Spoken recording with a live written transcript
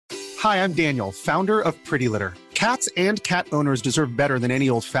Hi, I'm Daniel, founder of Pretty Litter. Cats and cat owners deserve better than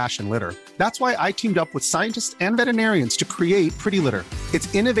any old-fashioned litter. That's why I teamed up with scientists and veterinarians to create Pretty Litter. Its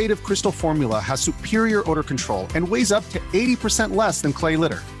innovative crystal formula has superior odor control and weighs up to 80% less than clay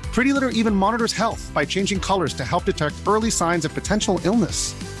litter. Pretty Litter even monitors health by changing colors to help detect early signs of potential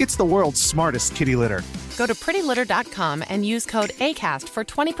illness. It's the world's smartest kitty litter. Go to prettylitter.com and use code ACAST for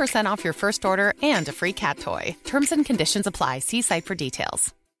 20% off your first order and a free cat toy. Terms and conditions apply. See site for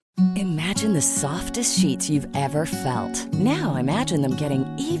details. Imagine the softest sheets you've ever felt. Now imagine them getting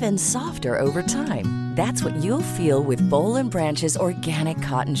even softer over time. That's what you'll feel with Boll & Branch's organic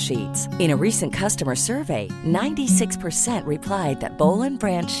cotton sheets. In a recent customer survey, 96% replied that Boll &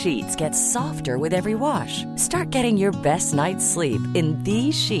 Branch sheets get softer with every wash. Start getting your best night's sleep in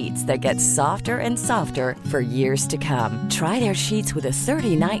these sheets that get softer and softer for years to come. Try their sheets with a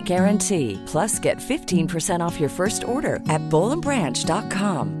 30-night guarantee. Plus, get 15% off your first order at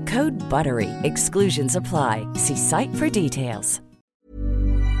bollandbranch.com. Code BUTTERY. Exclusions apply. See site for details.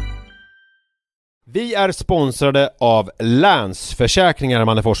 Vi är sponsrade av Länsförsäkringar,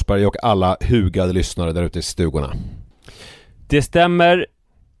 Manne Forsberg och alla hugade lyssnare där ute i stugorna. Det stämmer.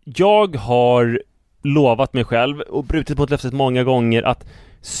 Jag har lovat mig själv och brutit mot löftet många gånger att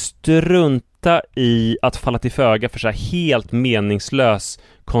strunta i att falla till föga för så här helt meningslös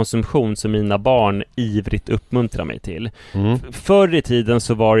konsumtion som mina barn ivrigt uppmuntrar mig till. Förr i tiden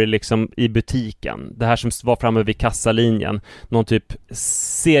så var det liksom i butiken, det här som var framme vid kassalinjen, någon typ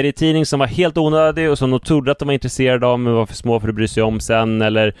serietidning som var helt onödig och som de trodde att de var intresserade av men var för små för att bry sig om sen,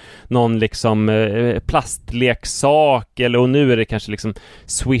 eller någon liksom plastleksak, eller, och nu är det kanske liksom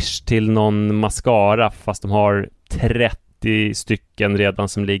Swish till någon mascara fast de har 30 stycken redan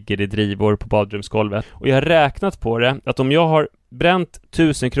som ligger i drivor på badrumsgolvet. Och jag har räknat på det att om jag har bränt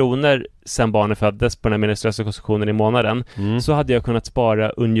 1000 kronor sen barnen föddes på den här meningslösa konsumtionen i månaden, så hade jag kunnat spara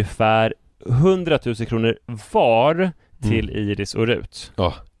ungefär 100 000 kronor var till Iris och Rut.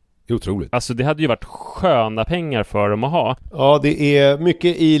 Ja, otroligt. Alltså det hade ju varit sköna pengar för dem att ha. Ja, det är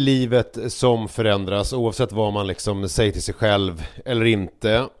mycket i livet som förändras oavsett vad man liksom säger till sig själv eller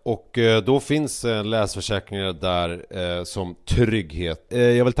inte. Och då finns Länsförsäkringar där som trygghet.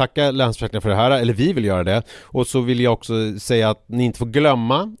 Jag vill tacka Länsförsäkringar för det här, eller vi vill göra det. Och så vill jag också säga att ni inte får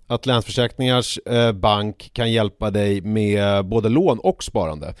glömma att Länsförsäkringars bank kan hjälpa dig med både lån och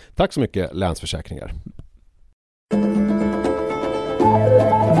sparande. Tack så mycket, Länsförsäkringar.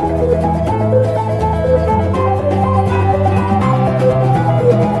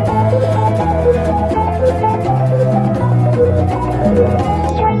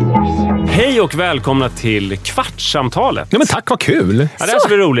 Hej och välkomna till Kvartssamtalet. Ja, men tack, vad kul. Ja, det här ska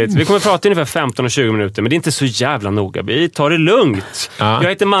bli roligt. Vi kommer att prata i ungefär 15 och 20 minuter, men det är inte så jävla noga. Vi tar det lugnt. Ja. Jag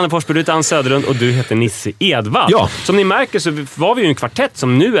heter Manne Forsberg, du heter Ann Söderlund och du heter Nisse Edvall. Ja. Som ni märker så var vi ju en kvartett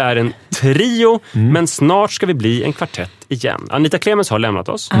som nu är en trio, men snart ska vi bli en kvartett igen. Anita Clemens har lämnat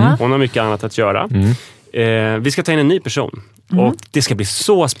oss. Hon har mycket annat att göra. Vi ska ta in en ny person. Och det ska bli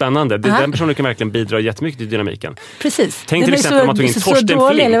så spännande. Den personen kan verkligen bidra jättemycket till dynamiken. Precis. Tänk till exempel om man tog in Torsten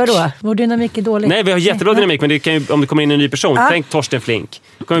dålig, Flink. Eller vadå? Vår dynamik är dålig. Nej, vi har jättebra dynamik, men det kan ju, om det kommer in en ny person. Tänk Torsten Flink.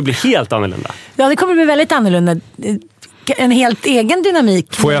 Det kommer bli helt annorlunda. Ja, det kommer bli väldigt annorlunda. En helt egen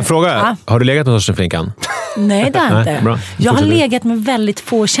dynamik. Får jag fråga, har du legat med Torsten Flinkan? Nej, det har jag inte. Bra. Jag har legat med väldigt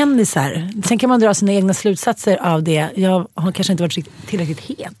få kändisar. Sen kan man dra sina egna slutsatser av det. Jag har kanske inte varit tillräckligt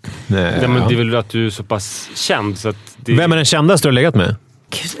het. Nej, men det är väl att du är så pass känd så att det... Vem är den kändaste du har legat med?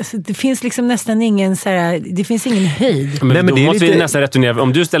 Alltså, det finns liksom nästan ingen så här, det finns ingen höjd. Men då måste vi nästan returnera.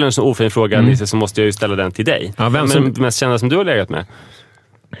 Om du ställer en så ofin fråga, Nisse, så måste jag ju ställa den till dig. Ja, vem som... mest kända som du har legat med?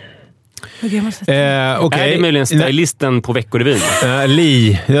 Okay. Är det möjligen stylisten på Veckorevyn?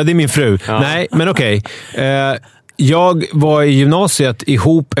 Li, ja, det är min fru. Ja. Nej, men okej. Jag var i gymnasiet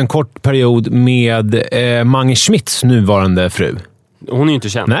ihop en kort period med Mange Schmidts nuvarande fru. Hon är ju inte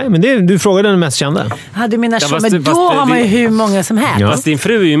känd. Nej, men du frågade den mest kända. Du menar men då har man ju hur många som helst. Ja. Fast din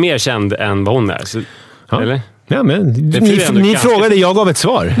fru är ju mer känd än vad hon är. Så, eller? Ja, men ni frågade, jag gav ett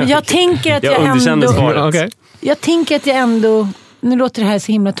svar. Men jag tänker att jag ändå... Okay. Jag tänker att jag ändå... Nu låter det här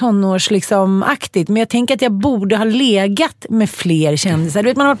så himla tonårs liksom aktigt, men jag tänker att jag borde ha legat med fler kändisar. Du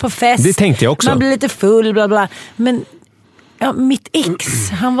vet, man har varit på fest. Det tänkte jag också. Man blir lite full, bla bla. Men ja, mitt ex,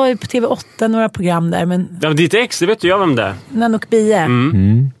 han var ju på TV8 några program där, men... Ja, ditt ex, det vet ju jag vem det är. Nanook Bie.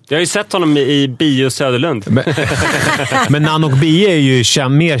 Jag har ju sett honom i Bio Söderlund. Men Nanook Bie är ju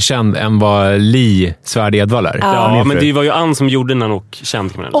mer känd än vad Li Svärd Edvall är. Ja, men det var ju Ann som gjorde Nanook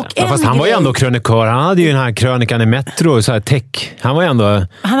känd. Fast han var ju ändå krönikör. Han hade ju den här krönikan i Metro, så här tech. Han var ju ändå...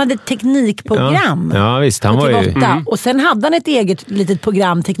 Han hade ett teknikprogram. Ja visst. Han var ju... Och sen hade han ett eget litet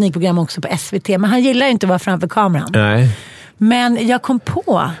program, teknikprogram också på SVT. Men han gillar ju inte att vara framför kameran. Nej. Men jag kom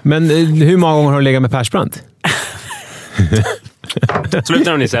på... Men hur många gånger har du legat med Persbrandt?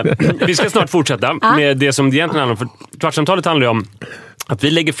 Sluta nu, Nisse. Vi ska snart fortsätta med det som det egentligen handlar om. För Kvartsamtalet handlar ju om att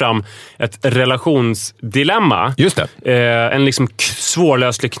vi lägger fram ett relationsdilemma. Just det. En liksom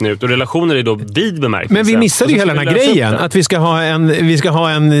svårlöslig knut. Och relationer är då vid bemärkelse. Men vi missade ju hela den här grejen. Att vi ska ha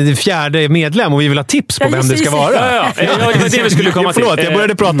en fjärde medlem och vi vill ha tips på vem det ska vara. Ja, det var det vi skulle komma till. Förlåt, jag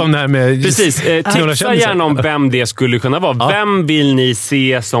började prata om det här med... Precis. Tipsa gärna om vem det skulle kunna vara. Ja. Vem vill ni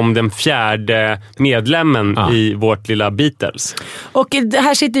se som den fjärde medlemmen i vårt lilla Beatles? Och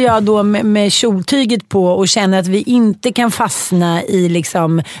här sitter jag då med kjoltyget på och känner att vi inte kan fastna i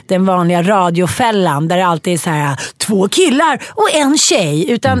liksom den vanliga radiofällan där det alltid är så här 2 killar och en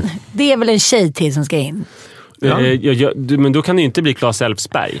tjej, utan det är väl en tjej till som ska in. Ja. Men då kan det ju inte bli Claes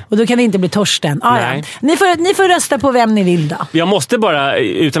Elfsberg. Och då kan det inte bli Torsten. Ja. Ni får rösta på vem ni vill då. Jag måste bara,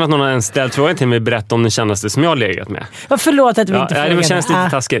 utan att någon har ens ställt frågan till mig, berätta om den kändaste som jag har legat med. Förlåt att vi inte frågade. Det känns lite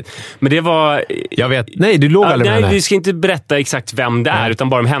taskigt. Men det var... Jag vet. Nej, du låg aldrig med henne. Vi ska inte berätta exakt vem det är, utan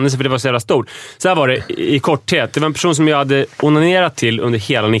bara om henne, för det var så jävla stort. Så här var det i korthet. Det var en person som jag hade onanerat till under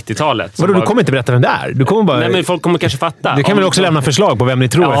hela 90-talet. Vadå, du kommer inte berätta vem det är? Du kommer bara... Nej, men folk kommer kanske fatta. Du kan väl också lämna förslag på vem ni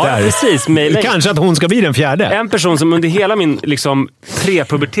tror att det är? Precis. Kanske att hon ska bli den fjärde. En person som under hela min liksom,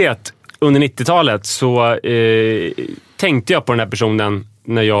 prepubertet under 90-talet så tänkte jag på den här personen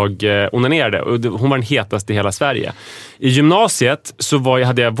när jag onanerade. Och hon var den hetaste i hela Sverige. I gymnasiet så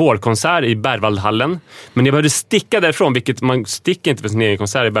hade jag vårkonsert i Berwaldhallen. Men jag behövde sticka därifrån, vilket man sticker inte för sin egen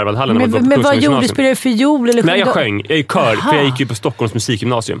konsert i Berwaldhallen. Men vad gjorde du? Spelade du fiol? Eller nej, jag sjöng i kör. För jag gick ju på Stockholms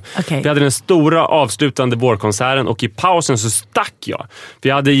musikgymnasium. Vi hade den stora avslutande vårkonserten och i pausen så stack jag. För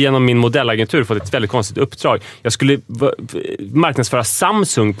jag hade genom min modellagentur fått ett väldigt konstigt uppdrag. Jag skulle marknadsföra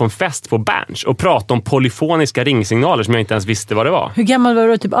Samsung på en fest på Berns och prata om polyfoniska ringsignaler som jag inte ens visste vad det var. Hur gammal var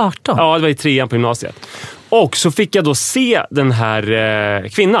du? Typ 18? Ja, det var i 3:an på gymnasiet. Och så fick jag då se den här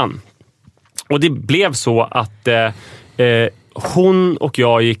kvinnan. Och det blev så att hon och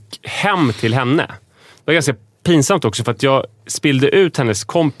jag gick hem till henne. Det var ganska pinsamt också för att jag spillde ut hennes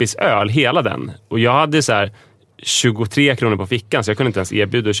kompis öl, hela den. Och jag hade så här 23 kronor på fickan så jag kunde inte ens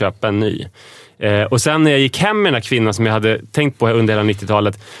erbjuda att köpa en ny. Och sen när jag gick hem med den här kvinnan som jag hade tänkt på under hela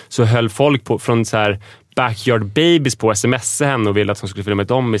 90-talet så höll folk på från så här Backyard Babies på sms henne och ville att hon skulle följa med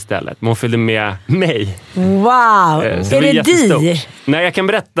dem istället. Men hon följde med mig. Wow! Är det di? Nej, jag kan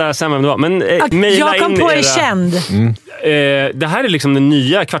berätta sen vem det var. Men jag kom på er känd. Det här är liksom den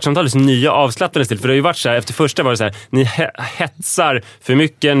nya Kvartsamtalets nya avslappnade stil. För det har ju varit så här, efter första var det så här, ni hetsar för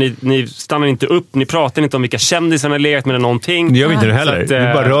mycket, ni stannar inte upp, ni pratar inte om vilka kändisar ni har legat med eller någonting. Det gör vi inte heller.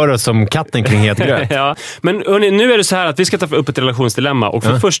 Vi bara rör oss som katten kring het gröt. Ja, men hörni, nu är det så här att vi ska ta upp ett relationsdilemma. Och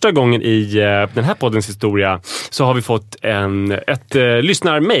för första gången i den här poddens historia så har vi fått ett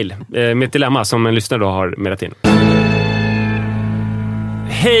lyssnarmail med ett dilemma som en lyssnare då har mejlat in.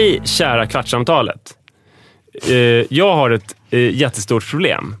 Hej kära Kvartsamtalet. Jag har ett jättestort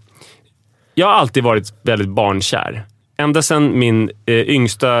problem. Jag har alltid varit väldigt barnkär. Ända sedan min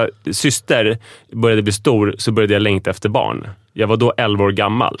yngsta syster började bli stor så började jag längta efter barn. Jag var då 11 år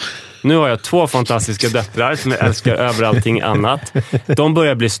gammal. Nu har jag 2 fantastiska döttrar som jag älskar över allting annat. De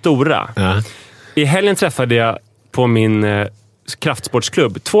börjar bli stora. I helgen träffade jag på min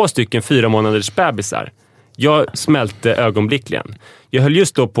kraftsportsklubb 2 stycken 4 månaders bebisar. Jag smälte ögonblickligen. Jag höll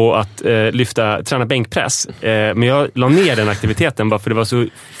just då på att träna bänkpress. Men jag la ner den aktiviteten bara för det var så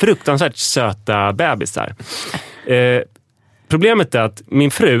fruktansvärt söta bebisar. Problemet är att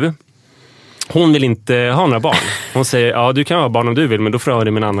min fru, hon vill inte ha några barn. Hon säger, ja du kan ha barn om du vill, men då får jag ha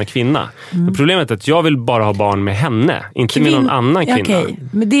det med en annan kvinna. Problemet är att jag vill bara ha barn med henne, inte med någon annan kvinna. Okej.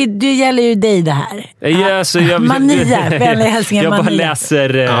 Men det gäller ju dig det här. Ja, så Mania, vänliga hälsningar. Jag bara Mania. läser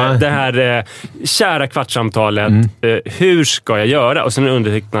det här kära Kvartsamtalet. Hur ska jag göra? Och sen är det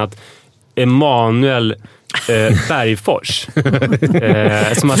undertecknat Emanuel Bergfors.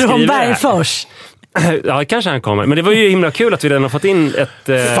 Som har Från Bergfors. Ja, kanske han kommer. Men det var ju himla kul att vi redan har fått in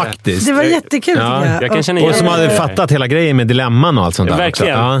ett... Faktiskt. Det var jättekul. Jag kan känna igen och som hade fattat hela grejen med dilemman och allt sånt där.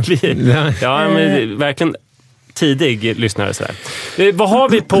 Verkligen. Också. Ja, men verkligen tidig lyssnare. Så här. Vad har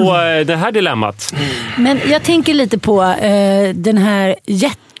vi på det här dilemmat? Men jag tänker lite på den här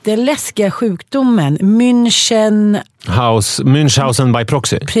jätteläskiga sjukdomen. Münchhausen by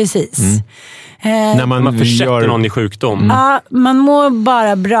proxy. Precis. När man försätter någon i sjukdom. Ja, man mår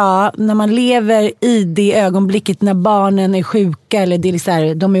bara bra när man lever i det ögonblicket när barnen är sjuka eller det är så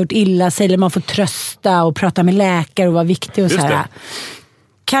här, de har gjort illa sig eller man får trösta och prata med läkare och vara viktig och så här.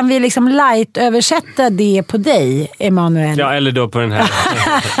 Kan vi liksom light-översätta det på dig, Emanuel? Ja, eller då på den här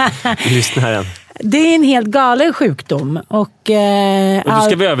lyssnaren. Det är en helt galen sjukdom. Och då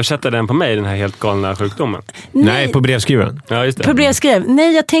ska vi översätta den på mig, den här helt galna sjukdomen. Nej, på brevskrivaren. Ja, just det. På brevskrivaren.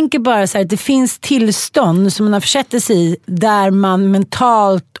 Nej, jag tänker bara så här att det finns tillstånd som man har försatt sig i där man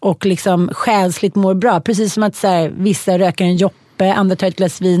mentalt och liksom själsligt mår bra. Precis som att så här, vissa röker en joppe, andra tar ett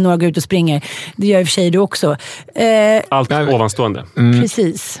glas vin, några går ut och springer. Det gör i och för sig du också. Allt ovanstående.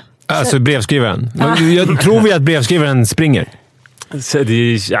 Precis. Alltså brevskrivaren. Jag tror vi att brevskrivaren springer. Så det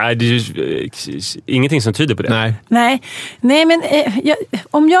är ingenting som tyder på det. Nej, men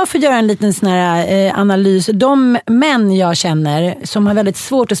om jag får göra en liten sån här analys. De män jag känner som har väldigt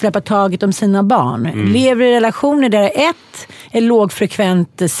svårt att släppa taget om sina barn lever i relationer där ett är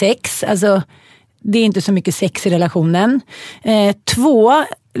lågfrekvent sex. Alltså det är inte så mycket sex i relationen. 2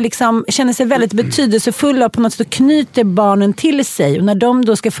 liksom känner sig väldigt betydelsefulla och på något sätt knyter barnen till sig. Och när de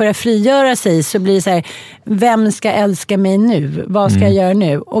då ska föra frigöra sig så blir det så här, vem ska älska mig nu? Vad ska jag göra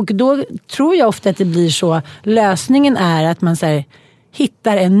nu? Och då tror jag ofta att det blir så. Lösningen är att man så här,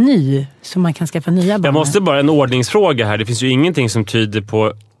 hittar en ny som man kan skaffa nya barn. Jag måste bara en ordningsfråga här. Det finns ju ingenting som tyder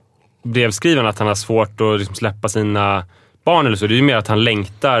på brevskrivaren att han har svårt att liksom släppa sina barn eller så. Det är ju mer att han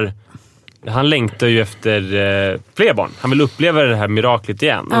längtar. Han längtar ju efter fler barn. Han vill uppleva det här miraklet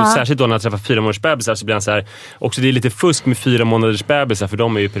igen. Och särskilt då när han träffar 4 månaders bebisar så blir han så här. Också det är lite fusk med 4 månaders bebisar för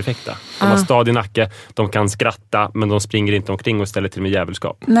de är ju perfekta. De har stadig nacke, de kan skratta men de springer inte omkring och ställer till med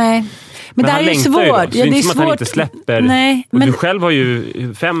djävulskap. Nej. Men det han är ju svårt. Ja, det är inte som svårt. att han inte släpper. Nej, och du själv har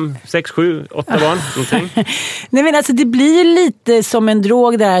ju 5, 6, 7, 8 barn. Någonting. Nej, men alltså det blir ju lite som en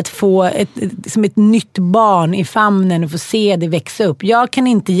drog där att få som ett nytt barn i famnen och få se det växa upp. Jag kan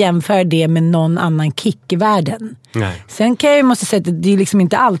inte jämföra det med någon annan kick i världen. Nej. Sen kan jag måste säga att det är liksom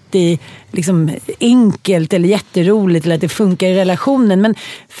inte alltid liksom enkelt eller jätteroligt eller att det funkar i relationen. Men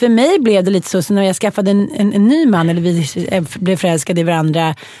för mig blev det lite så när jag skaffade en ny man eller vi blev förälskade i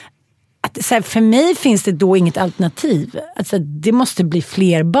varandra. Att, så här, för mig finns det då inget alternativ. Alltså, det måste bli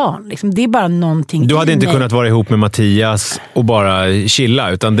fler barn. Liksom. Det är bara någonting. Du hade inte kunnat vara ihop med Mattias och bara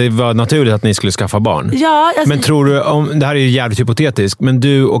chilla, utan det var naturligt att ni skulle skaffa barn. Ja, alltså, men tror du, det här är ju jävligt hypotetiskt, men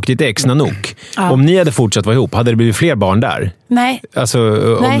du och ditt ex Nanook, om ni hade fortsatt vara ihop, hade det blivit fler barn där? Nej. Alltså,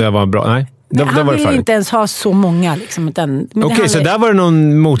 om det var bra? Nej. Han vill ju inte ens ha så många. Liksom, Okej, så där var det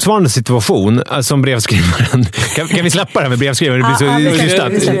någon motsvarande situation som brevskrivaren. Kan vi släppa det här med brevskrivaren? Det blir så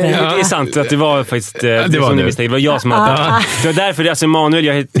krystat. Det är sant att det var faktiskt det var det var jag som hade det var därför alltså Emanuel,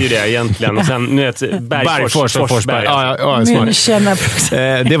 jag hette ju det egentligen och sen nu är det Bergfors och Forsberg.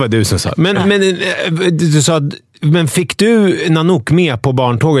 Det var du som sa. Men du sa, men fick du Nanook med på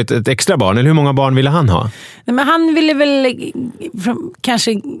barntåget, ett extra barn? Eller hur många barn ville han ha? Nej, men han ville väl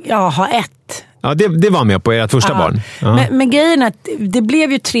kanske ha 1. Ja, det var med på ert första barn. Men grejen är att det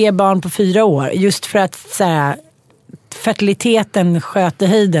blev ju 3 barn på 4 år. Just för att så här, fertiliteten sköt i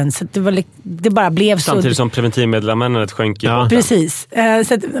höjden. Så det bara blev så. Samtidigt som preventivmedelsmännen sjönk i botten. Precis.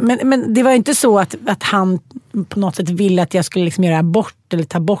 Så att, men det var inte så att han på något sätt ville att jag skulle liksom göra abort eller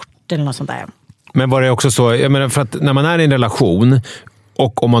ta bort eller något sånt där. Men var det också så, jag menar, för att när man är i en relation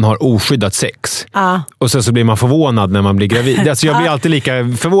och om man har oskyddat sex och så blir man förvånad när man blir gravid. Alltså jag blir alltid lika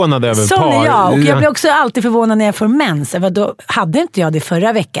förvånad över så par. Jag, och jag blir också alltid förvånad när jag får mens. Då hade inte jag det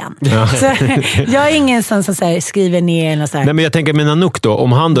förra veckan. Så jag är ingen som så här, skriver ner eller så här. Nej, men jag tänker med Nanook då,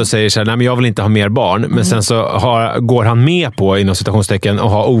 om han då säger så här, nej men jag vill inte ha mer barn, men sen så går han med på, inom citationstecken, och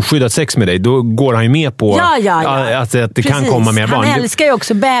ha oskyddat sex med dig, då går han ju med på att det kan komma mer barn. Han älskar ju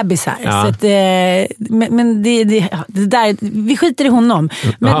också bebisar. Så att, men det där, vi skiter i honom.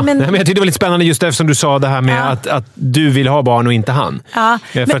 Men jag tyckte det var lite spännande just eftersom du sa det här med att du vill ha barn och inte han. Ja,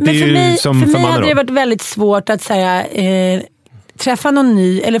 men för mig hade det varit väldigt svårt att säga, träffa någon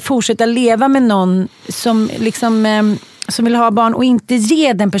ny eller fortsätta leva med någon som liksom som vill ha barn och inte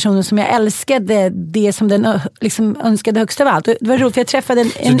ge den personen som jag älskade det som den liksom önskade högst av allt. Det var roligt för jag träffade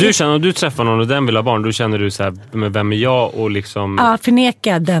Så du känner, om du träffar någon och den vill ha barn, då känner du så här, men vem är jag och liksom... Ja,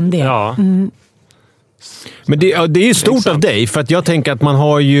 förneka den det. Ja. Men det är ju stort av dig, för att jag tänker att man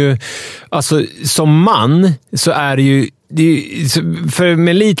har ju, alltså som man så är det ju, för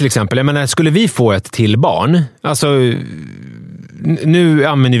med Li till exempel, jag menar, skulle vi få ett till barn, alltså nu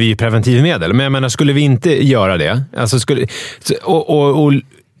använder vi ju preventivmedel, men jag menar, skulle vi inte göra det, alltså och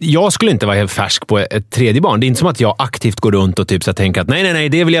jag skulle inte vara helt färsk på ett tredje barn. Det är inte som att jag aktivt går runt och typ så tänker att nej,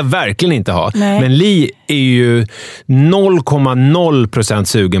 det vill jag verkligen inte ha. Nej. Men Li är ju 0,0%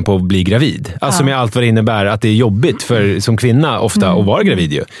 sugen på att bli gravid. Alltså med allt vad det innebär att det är jobbigt för som kvinna ofta att vara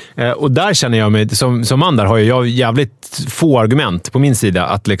gravid ju. Och där känner jag mig, som man där har jag jävligt få argument på min sida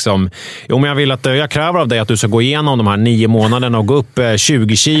att liksom, om jag vill att jag kräver av dig att du ska gå igenom de här 9 månaderna och gå upp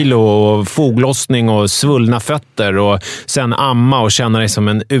 20 kilo och foglossning och svullna fötter och sen amma och känna dig som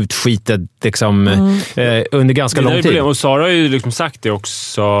en utskitet liksom, under ganska lång tid. Problem. Och Sara har ju liksom sagt det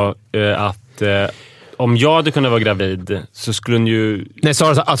också, att om jag hade kunnat vara gravid så skulle hon ju... Nej,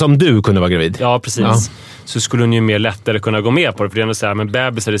 Sara, alltså om du kunde vara gravid? Ja, precis. Ja. Så skulle hon ju mer lättare kunna gå med på det. För det är ändå så här, men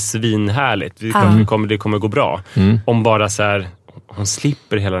bebisar är svinhärligt. Det kommer gå bra. Om bara så här... Hon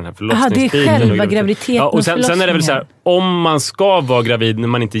slipper hela den här förlossningsbiten. Det är själva graviditeten och sen är det väl så här, om man ska vara gravid när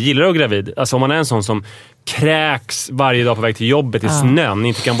man inte gillar att vara gravid. Alltså om man är en sån som kräks varje dag på väg till jobbet i snön,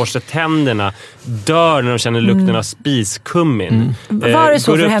 inte kan borsta tänderna, dör när de känner lukten av spiskummin. Var det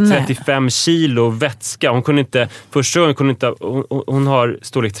så går för upp henne? 35 kilo vätska. Hon kunde inte, första gången kunde inte, hon har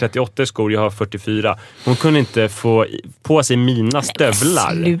storlek 38 skor, jag har 44. Hon kunde inte få på sig mina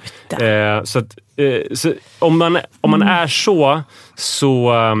stövlar. Så att så om man är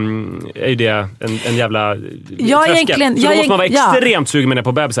så är ju det en jävla tröskel. Så då måste man vara extremt sugen med det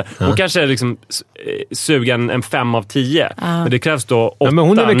på bebisar. Hon kanske är liksom sugen en 5 av 10. Men det krävs då 8. Men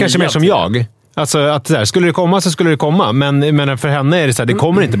hon är väl kanske mer som jag. Alltså att där, skulle det komma så skulle det komma. Men för henne är det så här, det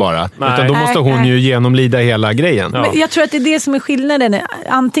kommer inte bara. Utan då måste hon ju genomlida hela grejen. Men jag tror att det är det som är skillnaden.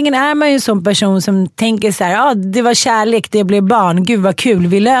 Antingen är man ju en sån person som tänker så här, det var kärlek, det blev barn, gud vad kul,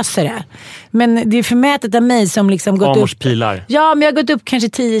 vi löser det. Men det är förmätet av mig som liksom gått upp... pilar. Ja, men jag har gått upp kanske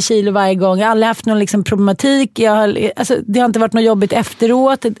 10 kilo varje gång. Jag har aldrig haft någon liksom problematik. Det har inte varit något jobbigt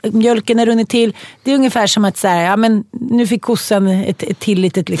efteråt. Mjölken är runnit till. Det är ungefär som att så här, ja, men nu fick kossan ett till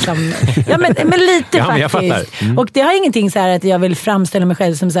litet liksom... Ja, men lite faktiskt. Och det har ingenting så här att jag vill framställa mig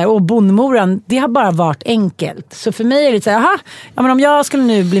själv som så här, bondmoran. Det har bara varit enkelt. Så för mig är det så här, men om jag skulle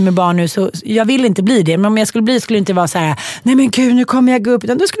nu bli med barn nu så... Jag vill inte bli det. Men om jag skulle bli skulle det inte vara så här, nej men gud, nu kommer jag gå upp.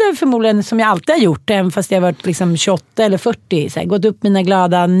 Utan då skulle jag förmodligen, som jag alltid har gjort, fast jag har varit liksom 28 eller 40, så här, gått upp mina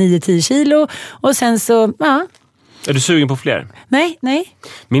glada 9-10 kilo och sen så, Är du sugen på fler? Nej.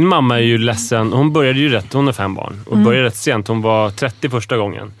 Min mamma är ju ledsen. Hon började ju rätt, hon är 5 barn. Och började rätt sent. Hon var 30 första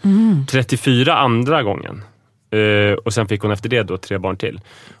gången. 34 andra gången. Och sen fick hon efter det då 3 barn till.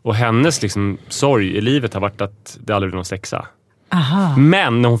 Och hennes liksom sorg i livet har varit att det aldrig blev någon sexa. Aha.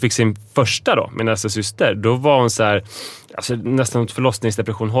 Men när hon fick sin första då, min nästa syster, då var hon så här, alltså nästan åt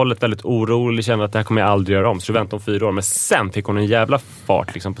förlossningsdepression hållet, väldigt orolig, kände att det här kommer jag aldrig göra om, så väntade hon 4 år, men sen fick hon en jävla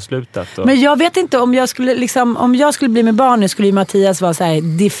fart liksom på slutet. Och... Men jag vet inte om jag skulle bli med barn nu, skulle ju Mattias vara så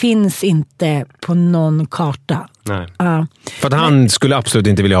här, det finns inte på någon karta. Nej. För att han skulle absolut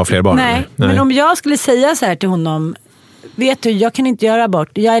inte vilja ha fler barn. Nej, men om jag skulle säga så här till honom, vet du, jag kan inte göra abort,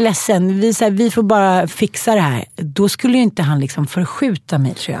 jag är ledsen, vi får bara fixa det här. Då skulle ju inte han liksom förskjuta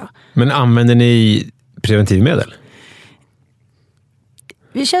mig, tror jag. Men använder ni preventivmedel?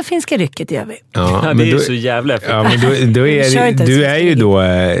 Vi kör finska rycket, gör vi. Ja, det är ju så jävla effektivt. Ja,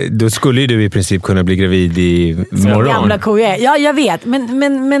 men då skulle ju du i princip kunna bli gravid i morgon. Gamla koja. Ja, jag vet.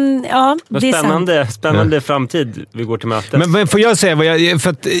 Men ja, det är spännande framtid vi går till mötet. Men får jag säga för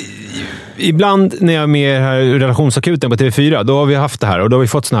att ibland när jag är med här i relationsakuten på TV4, då har vi haft det här och då har vi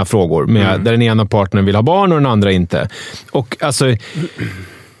fått såna här frågor med där den ena partnern vill ha barn och den andra inte. Och alltså,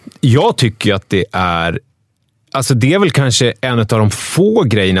 jag tycker att det är väl kanske en av de få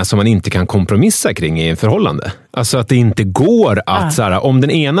grejerna som man inte kan kompromissa kring i en förhållande. Alltså att det inte går att så här, om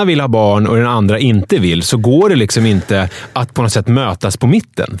den ena vill ha barn och den andra inte vill, så går det liksom inte att på något sätt mötas på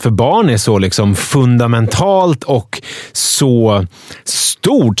mitten. För barn är så liksom fundamentalt och så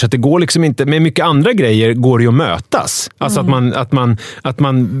stort så att det går liksom inte, med mycket andra grejer går det ju att mötas. Alltså att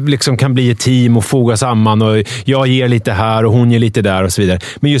man liksom kan bli ett team och foga samman och jag ger lite här och hon ger lite där och så vidare.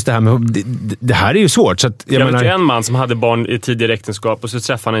 Men just det här med, det här är ju svårt. Så att, jag vet ju en man som hade barn i tidigare äktenskap och så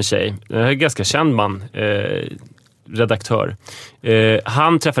träffade han en tjej. Det är en ganska känd man, redaktör.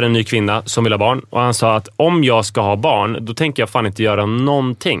 Han träffade en ny kvinna som vill ha barn och han sa att om jag ska ha barn, då tänker jag fan inte göra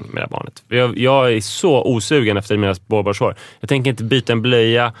någonting med det här barnet. Jag är så osugen efter mina småbarnsår. Jag tänker inte byta en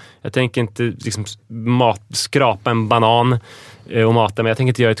blöja, jag tänker inte liksom skrapa en banan och mata, men jag tänker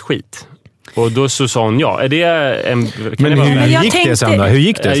inte göra ett skit. Och då så sa hon ja. Är det en... Men hur gick det sen då? Hur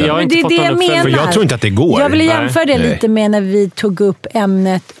gick det sen? Jag har inte fått någon för jag tror inte att det går. Jag vill jämföra det lite med när vi tog upp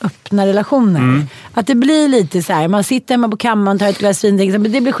ämnet öppna relationer. Att det blir lite så här, man sitter hemma på kammaren, tar ett glas vin, tänker,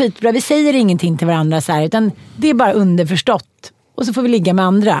 det blir skitbra, vi säger ingenting till varandra så här, utan det är bara underförstått. Och så får vi ligga med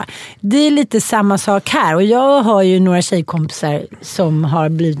andra. Det är lite samma sak här. Och jag har ju några tjejkompisar som har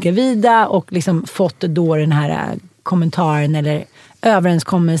blivit gravida och liksom fått då den här kommentaren eller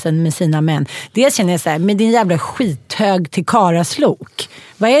överenskommelsen med sina män. Det känner jag så här, med din jävla skithög till karaslok.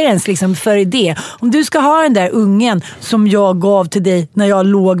 Vad är det ens liksom för idé? Om du ska ha den där ungen som jag gav till dig när jag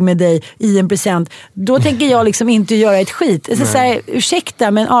låg med dig i en present, då tänker jag liksom inte göra ett skit. Så här,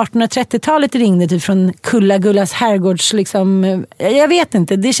 ursäkta, men 1830-talet ringde typ från Kulla-Gullas herrgårds liksom, jag vet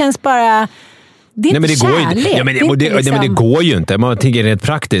inte, det känns bara Det är inte kärlek. Men det går ju inte. Man tänker rent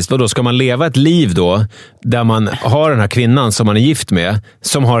praktiskt. Och då ska man leva ett liv då där man har den här kvinnan som man är gift med,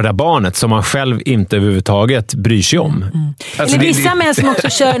 som har det där barnet som man själv inte överhuvudtaget bryr sig om. Alltså, eller vissa män som också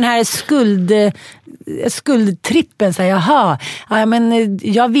kör den här skuldtrippen. Så här, jaha, ja, men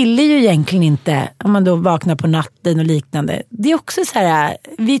jag ville ju egentligen inte, om man då vaknar på natten och liknande. Det är också så här,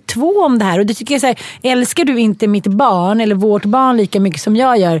 vi är två om det här. Och det tycker jag så här, älskar du inte mitt barn eller vårt barn lika mycket som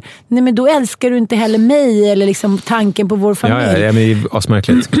jag gör, nej, men då älskar du inte heller mig eller liksom tanken på vår familj. Ja, men det är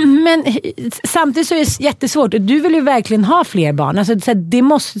asmärkligt. Men samtidigt så är det jättesvårt. Du vill ju verkligen ha fler barn. Alltså, så här, det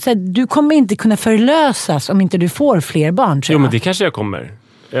måste, så här, du kommer inte kunna förlösas om inte du får fler barn, tror jag. Jo, men det kanske jag kommer.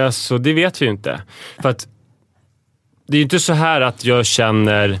 Alltså, det vet vi ju inte. För att det är ju inte så här att jag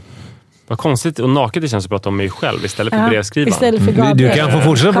känner... Vad konstigt och naket det känns att prata om mig själv istället för brevskrivaren. Istället för Gabriel. Du kan få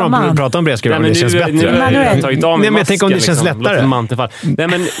fortsätta prata om brevskrivaren. Det känns bättre. Nu har jag tagit av mig men jag tänker om det känns lättare. Nej,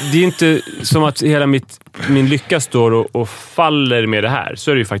 men det är ju inte som att hela min lycka står och faller med det här.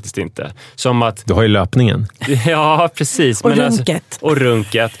 Så är det ju faktiskt inte. Som att... Du har ju löpningen. Ja, precis. Och men runket. Alltså, och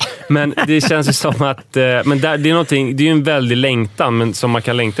runket. Men det känns ju som att... Men det är någonting, det är ju en väldig längtan, men som man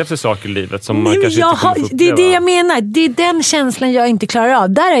kan längta efter saker i livet som man kanske inte kommer få uppleva. Det är det jag menar. Det är den känslan jag inte klarar av.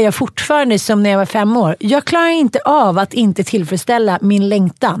 Där är jag fortfarande som när jag var 5 år. Jag klarar inte av att inte tillfredsställa min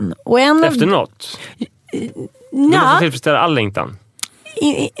längtan. Och efter något? Du måste tillfredsställa all längtan.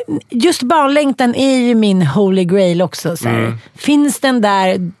 Just barnlängtan är ju min holy grail också. Så här. Finns den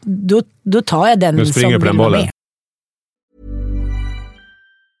där, då tar jag den som vill vara med.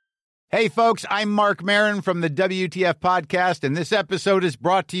 Hey folks, I'm Mark Maron from the WTF podcast, and this episode is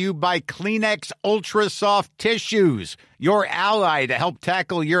brought to you by Kleenex Ultra Soft Tissues, your ally to help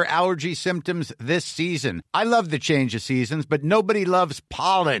tackle your allergy symptoms this season. I love the change of seasons, but nobody loves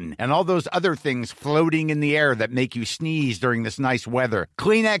pollen and all those other things floating in the air that make you sneeze during this nice weather.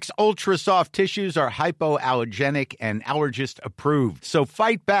 Kleenex Ultra Soft Tissues are hypoallergenic and allergist approved, so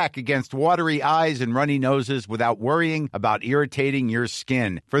fight back against watery eyes and runny noses without worrying about irritating your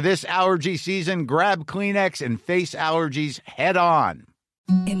skin. For this allergy season, grab Kleenex and face allergies head on.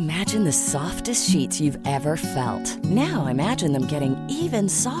 Imagine the softest sheets you've ever felt. Now imagine them getting even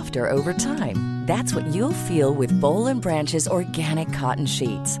softer over time. That's what you'll feel with Boll & Branch's organic cotton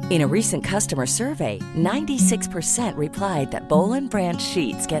sheets. In a recent customer survey, 96% replied that Boll & Branch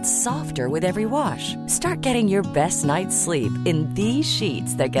sheets get softer with every wash. Start getting your best night's sleep in these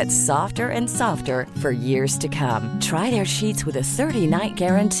sheets that get softer and softer for years to come. Try their sheets with a 30-night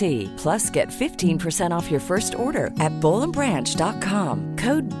guarantee. Plus, get 15% off your first order at bollandbranch.com.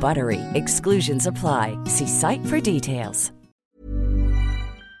 Code BUTTERY. Exclusions apply. See site for details.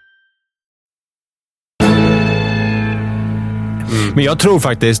 Men jag tror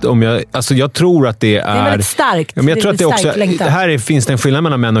faktiskt, jag tror att det är... Det är väldigt starkt. Men jag tror att det också... Här finns det en skillnad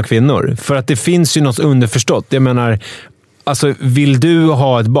mellan män och kvinnor. För att det finns ju något underförstått. Jag menar, alltså vill du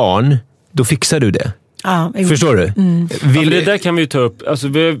ha ett barn, då fixar du det. Ja, förstår du? Det där kan vi ju ta upp. Alltså,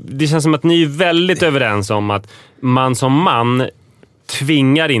 det känns som att ni är väldigt överens om att man som man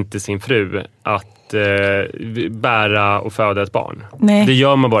tvingar inte sin fru att bära och föda ett barn. Nej. Det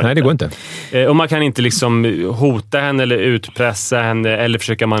gör man bara. Nej, det går inte. Och man kan inte liksom hota henne eller utpressa henne eller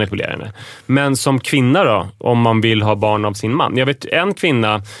försöka manipulera henne. Men som kvinna då, om man vill ha barn av sin man. Jag vet en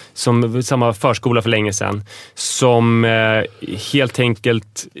kvinna som samma förskola för länge sedan som helt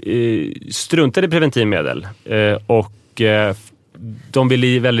enkelt struntade i preventivmedel och de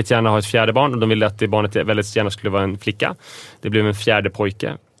ville väldigt gärna ha ett fjärde barn och de ville att det barnet väldigt gärna skulle vara en flicka. Det blev en fjärde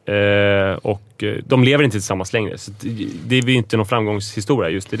pojke. Och de lever inte tillsammans längre. Så det är ju inte någon framgångshistoria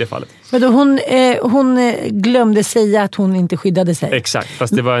just i det fallet. Men då hon glömde säga att hon inte skyddade sig. Exakt,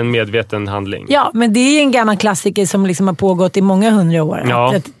 fast det var en medveten handling. Ja, men det är en gammal klassiker som liksom har pågått i många 100 år.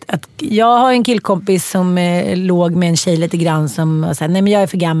 Ja. Att jag har en killkompis som låg med en tjej lite grann som sa, nej men jag är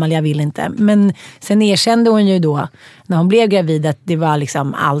för gammal, jag vill inte. Men sen erkände hon ju då, när hon blev gravid, att det var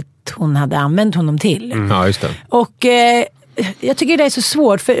liksom allt hon hade använt honom till. Ja, just det. Och jag tycker det är så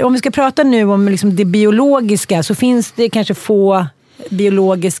svårt, för om vi ska prata nu om liksom det biologiska, så finns det kanske få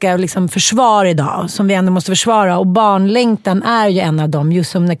biologiska liksom försvar idag som vi ändå måste försvara, och barnlängtan är ju en av dem.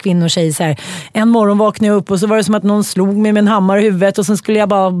 Just som när kvinnor säger så här: en morgon vaknade jag upp och så var det som att någon slog mig med en hammare i huvudet och sen skulle jag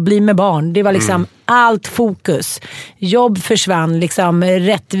bara bli med barn. Det var liksom allt fokus. Jobb försvann, liksom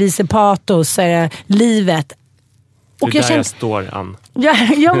rättvisepatos, livet. Och det är där jag står, Ann.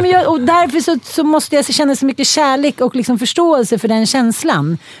 Ja, men och därför så måste jag känna så mycket kärlek och liksom förståelse för den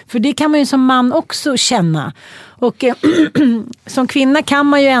känslan. För det kan man ju som man också känna. Och som kvinna kan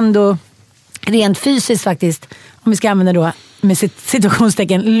man ju ändå rent fysiskt faktiskt, om vi ska använda då med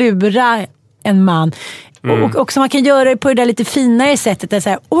situationstecken, lura en man Och så man kan göra det på det där lite finare sättet. Där så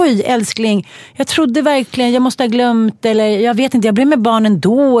här, oj älskling, jag trodde verkligen, jag måste ha glömt, eller jag vet inte, jag blev med barnen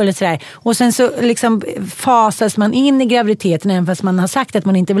då, eller sådär. Och sen så liksom fasas man in i graviditeten även fast man har sagt att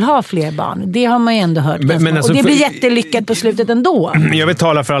man inte vill ha fler barn. Det har man ju ändå hört. Men alltså, och det blir jättelyckat på slutet ändå. Jag vill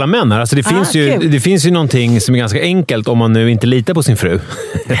tala för alla män här. Alltså det finns ju någonting som är ganska enkelt om man nu inte litar på sin fru.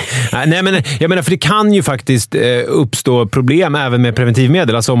 Nej, men jag menar, för det kan ju faktiskt uppstå problem även med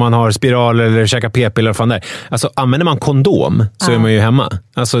preventivmedel. Alltså om man har spiral eller käkar p-piller och fan där. Alltså använder man kondom så är man ju hemma.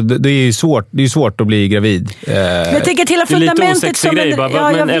 Alltså det är ju svårt att bli gravid. Men jag tänker till fundamentet som grej,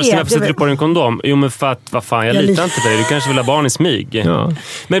 men älskling, varför sätter du på en kondom? Jo, men för att, vad fan, jag litar inte på dig. Du kanske vill ha barn i smyg. Ja.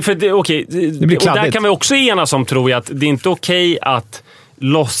 Men för det, okej, det blir kladdigt. Och där kan vi också enas om, tror jag, att det är inte okej att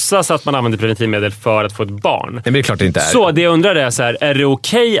låtsas att man använder preventivmedel för att få ett barn. Det blir klart det inte är. Så det jag undrar är så här, är det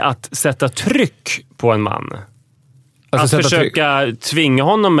okej att sätta tryck på en man? Alltså att försöka tvinga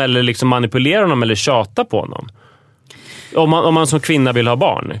honom eller liksom manipulera honom eller tjata på honom? Om man som kvinna vill ha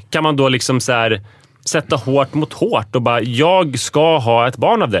barn, kan man då liksom så här sätta hårt mot hårt och bara, jag ska ha ett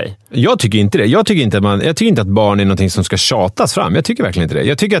barn av dig? Jag tycker inte det. Jag tycker inte att barn är någonting som ska tjatas fram. Jag tycker verkligen inte det.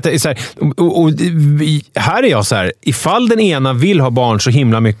 Jag tycker att det är så här, och här är jag så här, ifall den ena vill ha barn så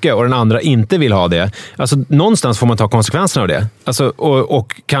himla mycket och den andra inte vill ha det, alltså någonstans får man ta konsekvenserna av det. Alltså,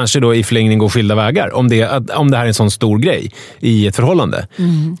 och kanske då i förlängning gå skilda vägar om det här är en sån stor grej i ett förhållande.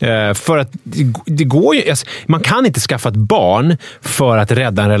 För att det går ju, alltså, man kan inte skaffa ett barn för att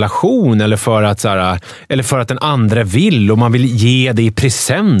rädda en relation eller för att så här, eller för att den andra vill och man vill ge det i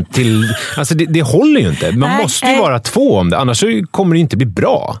present till, alltså det håller ju inte. Man måste ju vara två om det, annars så kommer det inte bli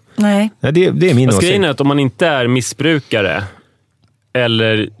bra. Nej. Det är min åsikt. Grejen är att om man inte är missbrukare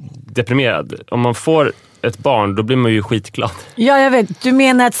eller deprimerad, om man får ett barn, då blir man ju skitglad. Ja, jag vet. Du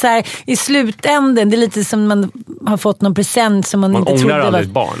menar att så här, i slutänden, det är lite som man har fått någon present som man inte trodde var... Man ångrar aldrig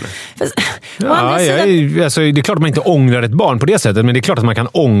ett barn. Alltså, det är klart att man inte ångrar ett barn på det sättet, men det är klart att man kan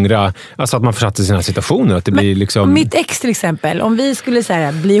ångra, alltså att man försatt i sina situationer. Att det blir liksom... Mitt ex till exempel, om vi skulle så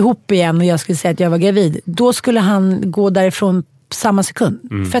här, bli ihop igen och jag skulle säga att jag var gravid, då skulle han gå därifrån samma sekund.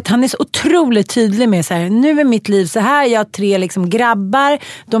 För att han är så otroligt tydlig med så här, nu är mitt liv så här, jag har 3 liksom grabbar,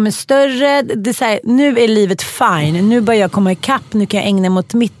 de är större, det är så här, nu är livet fine, nu börjar jag komma ikapp, nu kan jag ägna mig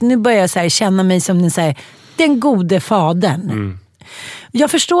åt mitt, nu börjar jag så här, känna mig som den gode fadern.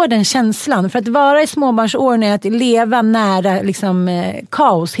 Jag förstår den känslan, för att vara i småbarnsåren är att leva nära liksom,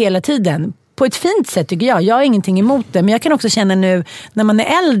 kaos hela tiden. På ett fint sätt tycker jag. Jag har ingenting emot det, men jag kan också känna nu när man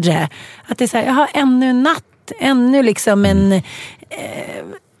är äldre att det är så här, jag har ännu en natt, ännu liksom en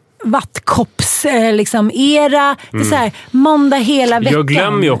vattkopps liksom era. Det är så här, måndag hela veckan. Jag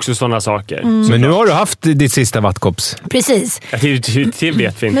glömmer ju också sådana saker. Men nu har du haft ditt sista vattkopps. Precis. Det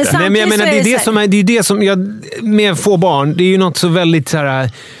vet vi inte. Men jag menar, det är det som jag, med få barn, det är ju något så väldigt så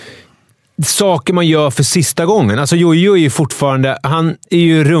här, saker man gör för sista gången. Alltså Jojo är ju fortfarande, han är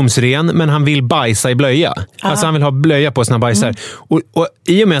ju rumsren, men han vill bajsa i blöja. Alltså han vill ha blöja på sina bajsar. Och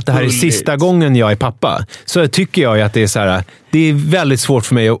i och med att det här är sista gången jag är pappa, så tycker jag att det är så här, det är väldigt svårt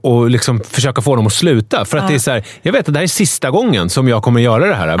för mig att liksom försöka få dem att sluta. För att det är så här, jag vet att det här är sista gången som jag kommer göra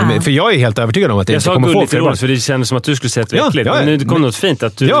det här. För jag är helt övertygad om att jag inte kommer få fler barn. För det kändes som att du skulle säga ett äckligt. Men nu kom något fint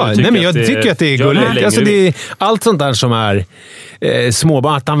att du tycker men jag tycker att det är gulligt. Alltså det är allt sånt där som är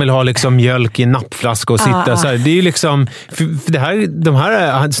småbarn, att han vill ha liksom mjölk i en nappflaska och sitta så här. Det är ju liksom, för det här, de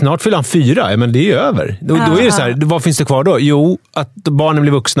här, snart fyller han 4, men det är ju över. Då är det så här, vad finns det kvar då? Jo, att barnen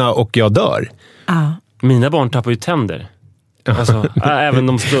blir vuxna och jag dör. Mina barn tappar ju tänder. Alltså, även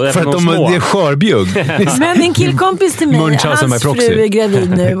de små. För att det är skörbjugg. Men en killkompis till mig, hans fru är gravid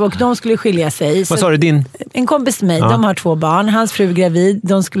nu och de skulle skilja sig. Vad sa du, din? En kompis till mig, de har 2 barn. Hans fru är gravid,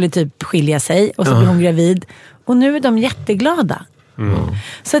 de skulle typ skilja sig och så blir hon gravid. Och nu är de jätteglada.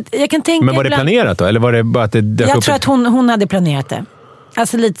 Så att jag kan tänka. Men var det planerat då? Eller var det bara att det jag tror att hon hade planerat det.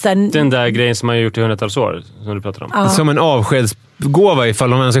 Alltså lite så här... Den där grejen som man har gjort i 100-tals år, som du pratar om. Som en avskedsgåva,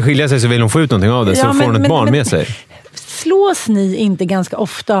 ifall hon ska skilja sig så vill hon få ut någonting av det, så får hon ett barn med sig. Slås ni inte ganska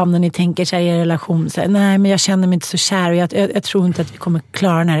ofta av när ni tänker så här i er relation, så här, nej men jag känner mig inte så kär och jag tror inte att vi kommer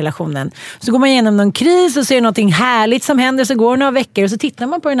klara den här relationen. Så går man igenom någon kris och ser någonting härligt som händer, så går det några veckor och så tittar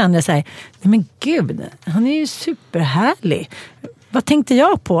man på den andra så här, nej men gud, han är ju superhärlig. Vad tänkte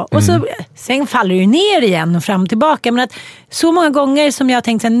jag på? Och så, sen faller det ju ner igen och fram och tillbaka. Men att så många gånger som jag har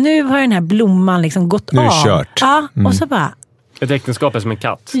tänkt så här, nu har den här blomman liksom gått av. Nu är det kört. Ja, och så bara... Ett äktenskap är som en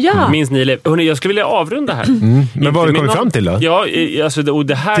katt. Ja. Minns ni? Hörrni, jag skulle vilja avrunda här. Men vad har du kommit fram till då? Ja, alltså, och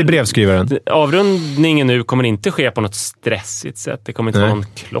det här, till brevskrivaren. Avrundningen nu kommer inte ske på något stressigt sätt. Det kommer inte vara någon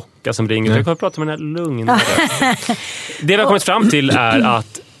klocka som ringer. Jag kommer att prata med den här lugn. Det vi har kommit fram till är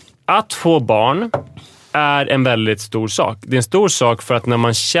att få barn är en väldigt stor sak. Det är en stor sak för att när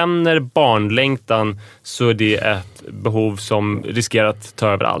man känner barnlängtan så är det ett behov som riskerar att ta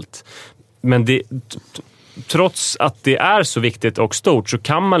över allt. Men trots att det är så viktigt och stort så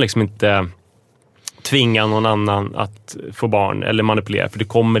kan man liksom inte tvinga någon annan att få barn eller manipulera, för det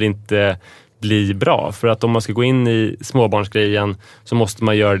kommer inte bli bra. För att om man ska gå in i småbarnsgrejen så måste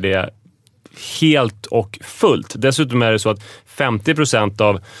man göra det helt och fullt. Dessutom är det så att 50%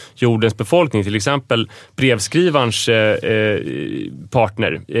 av jordens befolkning, till exempel brevskrivarens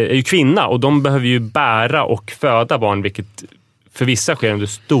partner, är ju kvinna, och de behöver ju bära och föda barn, vilket för vissa sker under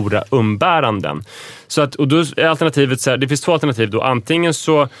stora umbäranden. Så att, och då är alternativet så här, det finns 2 alternativ då. Antingen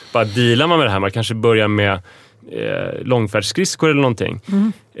så bara dealar man med det här, man kanske börjar med långfärdsskridskor eller någonting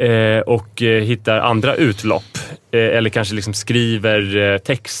och hittar andra utlopp, eller kanske liksom skriver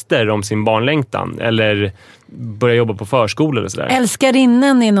texter om sin barnlängtan, eller börjar jobba på förskolor och sådär.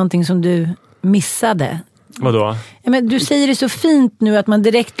 Älskarinnen är någonting som du missade. Vadå? Ja, men du säger det så fint nu att man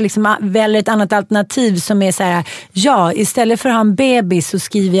direkt liksom väljer ett annat alternativ som är så här: ja, istället för att ha en bebis så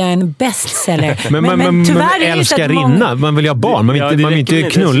skriver jag en bestseller. men tyvärr älskarinna, man vill ha barn, man vill inte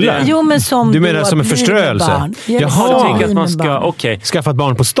knulla. Jo, men som du menar som en förströelse? Jaha, jag tänker att man ska skaffa ett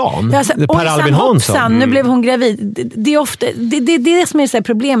barn på stan. Alltså, Per Albin Hansson. Nu blev hon gravid. Det är ofta det som är så här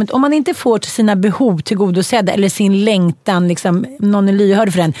problemet. Om man inte får till sina behov tillgodosedda eller sin längtan, liksom, någon är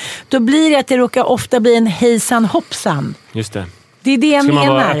lyhörd för den, då blir det att det råkar ofta bli en hejsan hoppsan. Just det. Det är det jag menar.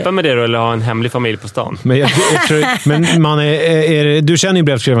 Ska man vara öppen med det då, eller ha en hemlig familj på stan? Men, jag tror, men man du känner ju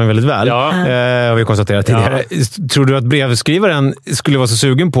brevskrivaren väldigt väl. Ja. Har vi konstaterat tidigare. Ja. Tror du att brevskrivaren skulle vara så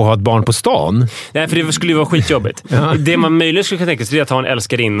sugen på att ha ett barn på stan? Nej, för det skulle ju vara skitjobbigt. Ja. Det man möjligen skulle kunna tänka sig är att ha en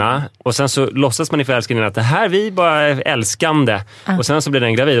älskarinna, och sen så låtsas man inför älskarinnan att det här vi bara är älskande. Och sen så blir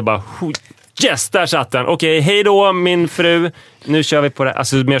den gravid och bara... Yes, där satt den. Okej, hej då min fru. Nu kör vi på det.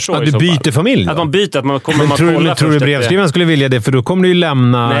 Alltså mer så. Att du byter familj då? Att man byter, att man kommer att kolla. Tror du brevskrivaren skulle vilja det? För då kommer du ju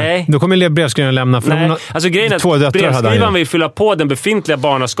lämna... Nej. Då kommer brevskrivaren lämna... Nej. Alltså grejen är att brevskrivaren vill fylla på den befintliga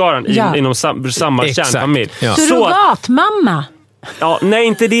barnaskaran inom samma kärnfamilj. Ja. Surrogatmamma. Ja, nej,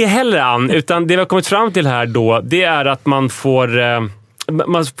 inte det heller, Ann. Utan det vi har kommit fram till här då, det är att man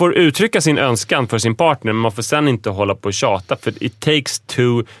får uttrycka sin önskan för sin partner, men man får sen inte hålla på och tjata, för it takes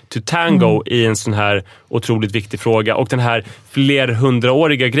two to tango i en sån här otroligt viktig fråga. Och den här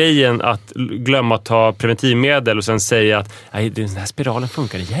flerhundraåriga grejen att glömma att ta preventivmedel och sen säga att den här spiralen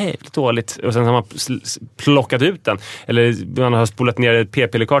funkar jävligt dåligt, och sen har man plockat ut den, eller man har spolat ner ett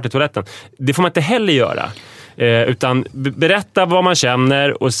p-pillerkart i toaletten. Det får man inte heller göra. Utan berätta vad man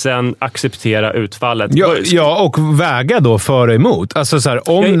känner och sen acceptera utfallet. Ja, och väga då för och emot. Alltså så här,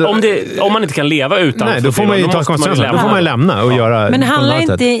 om man inte kan leva utan, nej, då får man ju ta konsekvenserna. Då får man lämna och göra. Men handlar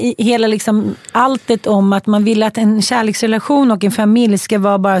inte hela liksom alltet om att man vill att en kärleksrelation och en familj ska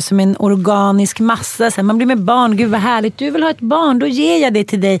vara bara som en organisk massa? Så här, man blir med barn, gud vad härligt, du vill ha ett barn, då ger jag det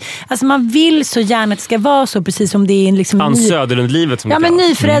till dig. Alltså man vill så gärna att det ska vara så, precis som det är en liksom Ann Söderlund-livet som men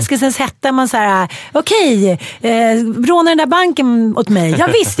nyförälskelsens hetta, man såhär, okej, råna den där banken åt mig.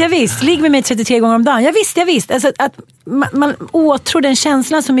 Jag visst. Ligg med mig 33 gånger om dagen. Jag visst. Alltså att man åtrår den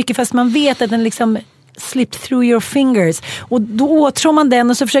känslan så mycket, fast man vet att den liksom slip through your fingers. Och då åtrår man den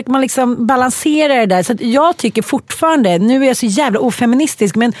och så försöker man liksom balansera det där. Så att jag tycker fortfarande, nu är jag så jävla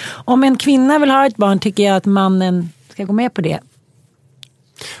ofeministisk, men om en kvinna vill ha ett barn tycker jag att mannen ska gå med på det.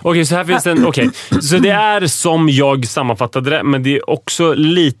 Okej, så här finns en... Okej, så det är som jag sammanfattade det, men det är också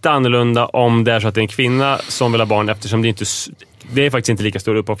lite annorlunda om det är så att det är en kvinna som vill ha barn, eftersom det är faktiskt inte lika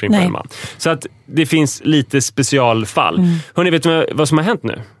stor uppoffring för en man. Så att det finns lite specialfall. Hörrni, vet du vad som har hänt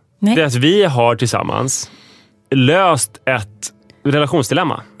nu? Nej. Det är att vi har tillsammans löst ett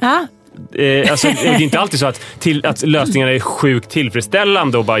relationsdilemma. Ja. Alltså, det är inte alltid så att lösningarna är sjukt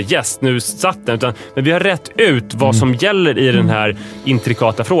tillfredsställande och bara yes, nu satt den, men vi har rätt ut vad som gäller i den här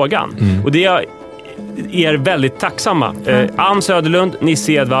intrikata frågan. Och det är väldigt tacksamma. Ann Söderlund,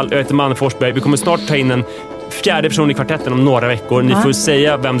 Nisse Edvall, jag heter Manne Forsberg. Vi kommer snart ta in en 4:e person i kvartetten om några veckor. Ni får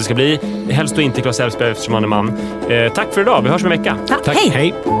säga vem det ska bli. Helst då inte Claes Elfsberg eftersom han är man. Tack för idag, vi hörs om en vecka. Tack.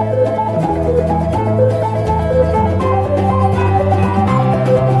 Hej.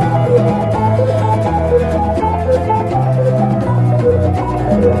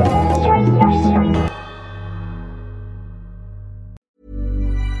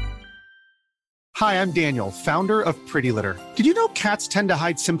 Hi, I'm Daniel, founder of Pretty Litter. Did you know cats tend to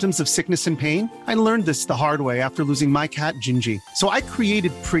hide symptoms of sickness and pain? I learned this the hard way after losing my cat, Gingy. So I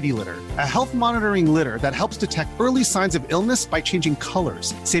created Pretty Litter, a health monitoring litter that helps detect early signs of illness by changing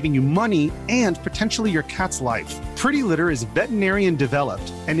colors, saving you money and potentially your cat's life. Pretty Litter is veterinarian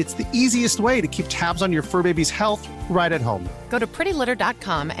developed, and it's the easiest way to keep tabs on your fur baby's health right at home. Go to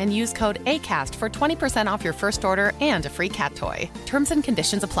prettylitter.com and use code ACAST for 20% off your first order and a free cat toy. Terms and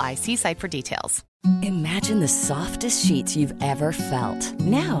conditions apply. See site for details. Imagine the softest sheets you've ever felt.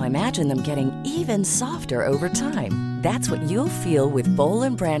 Now imagine them getting even softer over time. That's what you'll feel with Boll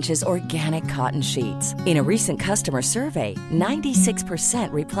 & Branch's organic cotton sheets. In a recent customer survey,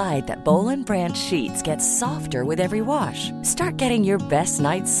 96% replied that Boll & Branch sheets get softer with every wash. Start getting your best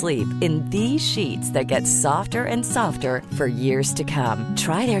night's sleep in these sheets that get softer and softer for years to come.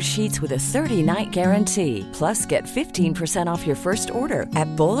 Try their sheets with a 30-night guarantee. Plus, get 15% off your first order at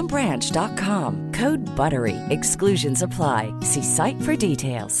bollandbranch.com. Code BUTTERY. Exclusions apply. See site for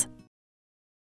details.